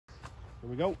Here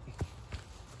we go.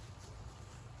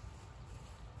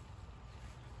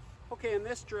 Okay, in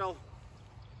this drill,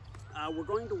 we're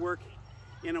going to work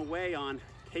in a way on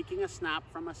taking a snap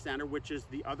from a center, which is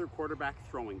the other quarterback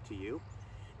throwing to you,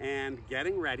 and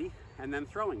getting ready and then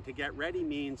throwing. To get ready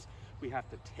means we have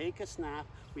to take a snap,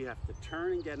 we have to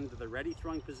turn and get into the ready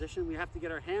throwing position, we have to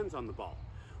get our hands on the ball.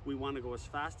 We want to go as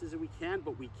fast as we can,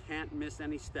 but we can't miss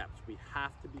any steps. We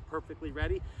have to be perfectly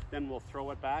ready, then we'll throw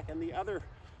it back and the other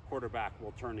quarterback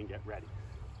will turn and get ready.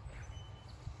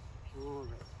 All right.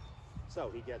 So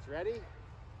he gets ready,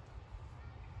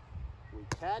 we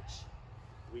catch,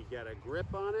 we get a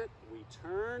grip on it, we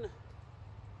turn,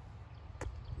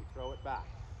 we throw it back.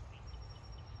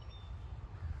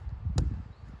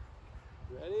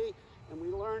 Ready? And we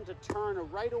learn to turn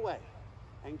right away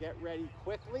and get ready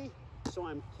quickly. So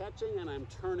I'm catching and I'm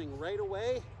turning right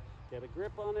away, get a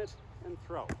grip on it and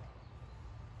throw.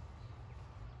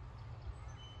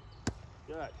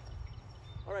 Good.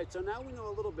 All right, so now we know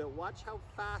a little bit. Watch how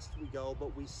fast we go,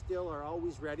 but we still are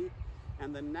always ready.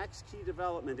 And the next key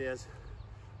development is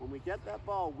when we get that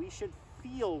ball, we should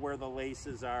feel where the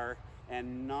laces are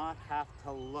and not have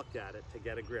to look at it to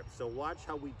get a grip. So watch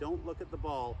how we don't look at the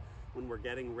ball when we're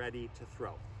getting ready to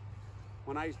throw.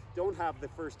 When I don't have the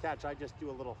first catch, I just do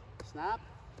a little snap,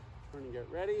 turn and get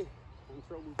ready, and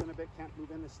throw, move in a bit, can't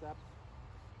move in a step.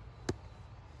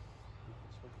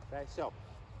 Okay, so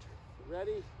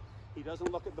ready. He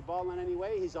doesn't look at the ball in any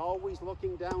way. He's always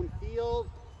looking downfield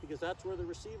because that's where the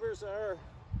receivers are.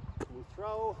 We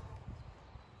throw.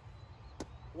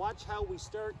 Watch how we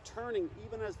start turning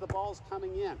even as the ball's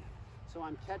coming in. So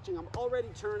I'm catching, I'm already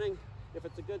turning. If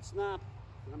it's a good snap,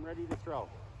 and I'm ready to throw.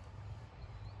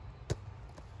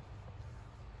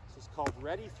 This is called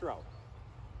ready throw.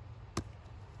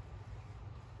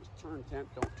 Just turn, Kent,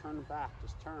 don't turn back,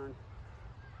 just turn.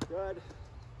 Good,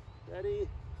 ready,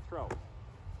 throw.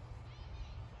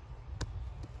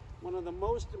 One of the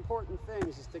most important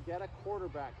things is to get a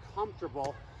quarterback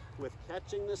comfortable with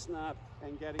catching the snap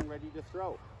and getting ready to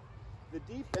throw. The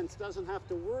defense doesn't have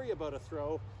to worry about a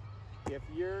throw if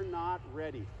you're not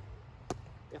ready.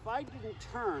 If I didn't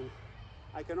turn,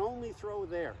 I can only throw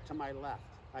there to my left.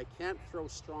 I can't throw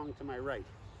strong to my right.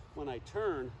 When I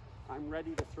turn, I'm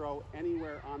ready to throw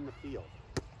anywhere on the field.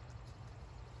 So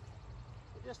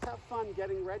just have fun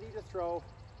getting ready to throw,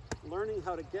 learning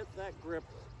how to get that grip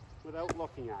without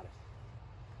looking at it.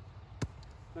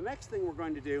 The next thing we're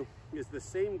going to do is the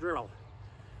same drill,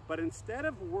 but instead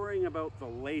of worrying about the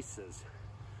laces,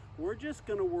 we're just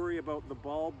going to worry about the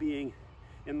ball being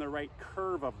in the right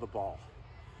curve of the ball.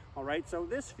 All right, so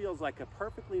this feels like a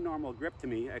perfectly normal grip to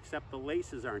me, except the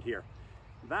laces aren't here.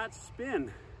 That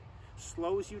spin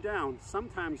slows you down.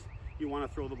 Sometimes you want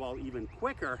to throw the ball even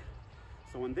quicker.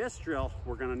 So in this drill,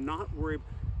 we're going to not worry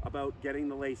about getting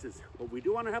the laces, but we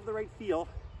do want to have the right feel.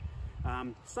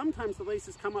 Sometimes the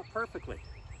laces come up perfectly.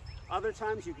 Other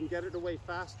times you can get it away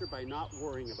faster by not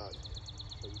worrying about it.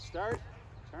 So you start,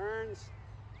 turns,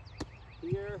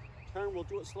 here, turn, we'll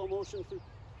do it slow motion through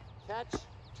catch,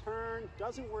 turn,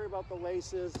 doesn't worry about the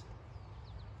laces.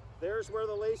 There's where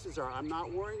the laces are. I'm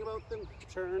not worrying about them.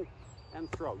 Turn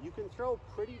and throw. You can throw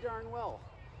pretty darn well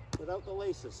without the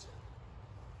laces.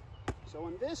 So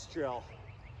in this drill,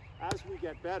 as we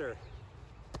get better,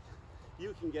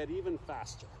 you can get even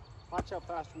faster. Watch how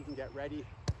fast we can get ready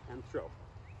and throw.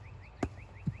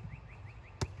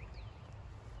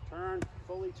 Turn,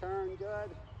 fully turn, good.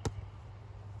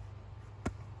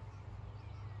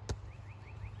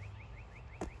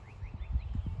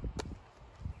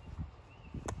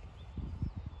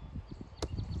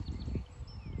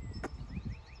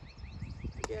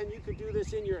 Again, you could do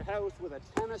this in your house with a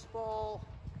tennis ball,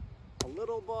 a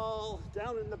little ball,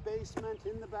 down in the basement,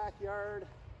 in the backyard.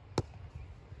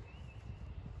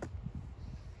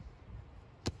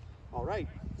 All right,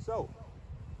 so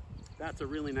that's a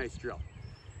really nice drill.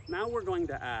 Now we're going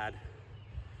to add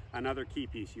another key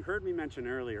piece. You heard me mention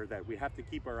earlier that we have to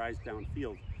keep our eyes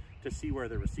downfield to see where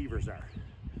the receivers are.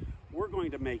 We're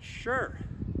going to make sure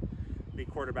the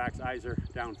quarterback's eyes are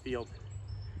downfield.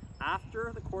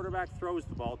 After the quarterback throws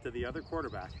the ball to the other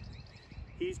quarterback,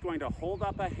 he's going to hold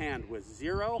up a hand with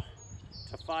 0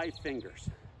 to 5 fingers.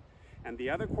 And the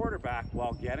other quarterback,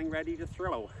 while getting ready to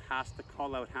throw, has to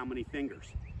call out how many fingers.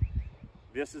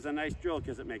 This is a nice drill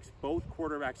because it makes both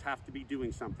quarterbacks have to be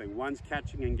doing something. One's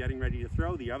catching and getting ready to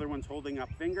throw, the other one's holding up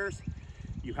fingers.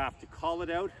 You have to call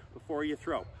it out before you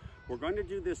throw. We're going to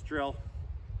do this drill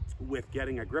with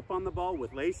getting a grip on the ball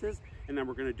with laces, and then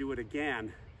we're going to do it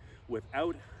again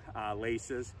without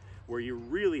laces, where you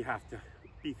really have to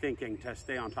be thinking to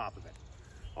stay on top of it.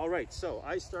 All right, so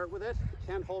I start with it.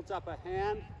 Ken holds up a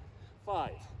hand,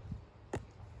 5,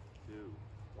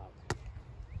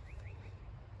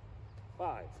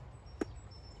 5,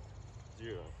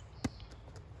 0,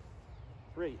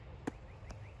 3,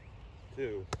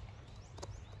 2,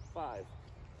 5,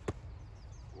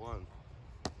 1,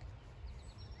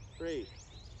 3,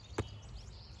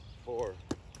 4,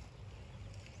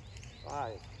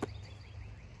 5.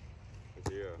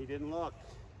 0. He didn't look.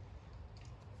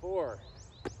 4.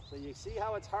 So you see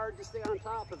how it's hard to stay on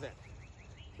top of it.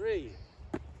 3,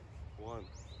 1,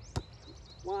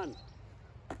 1,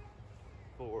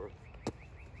 4,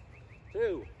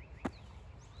 2,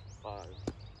 5,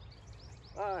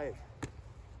 5,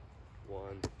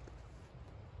 1,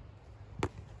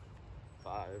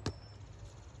 5,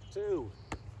 2.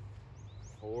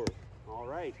 4. All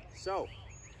right, so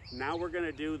now we're going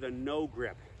to do the no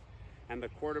grip. And the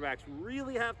quarterbacks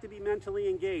really have to be mentally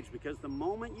engaged, because the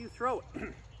moment you throw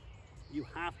it, you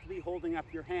have to be holding up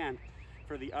your hand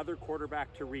for the other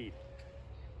quarterback to read.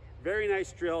 Very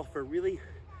nice drill for really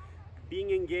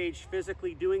being engaged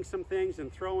physically, doing some things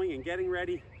and throwing and getting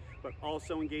ready, but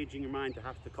also engaging your mind to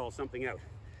have to call something out.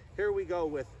 Here we go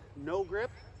with no grip.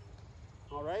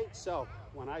 All right, so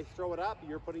when I throw it up,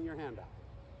 you're putting your hand up.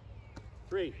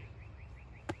 3,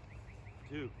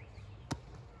 2,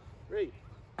 3,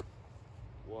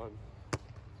 1,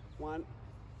 1,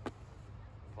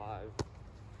 5,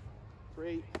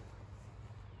 3,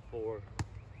 4,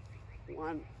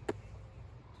 1,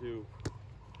 2,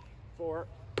 4,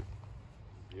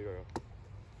 0,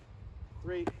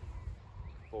 3,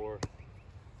 4,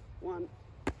 1,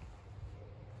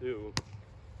 2,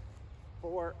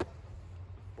 4.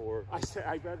 4,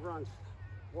 I read wrong.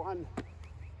 1.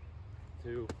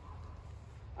 2,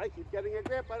 I keep getting a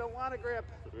grip. I don't want a grip.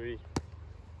 3,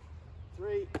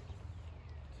 3,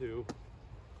 2,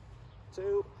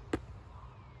 2.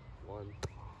 1.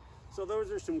 So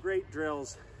those are some great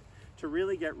drills to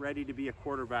really get ready to be a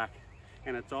quarterback.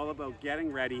 And it's all about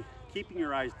getting ready, keeping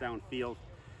your eyes downfield,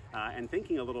 and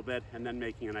thinking a little bit, and then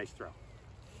making a nice throw.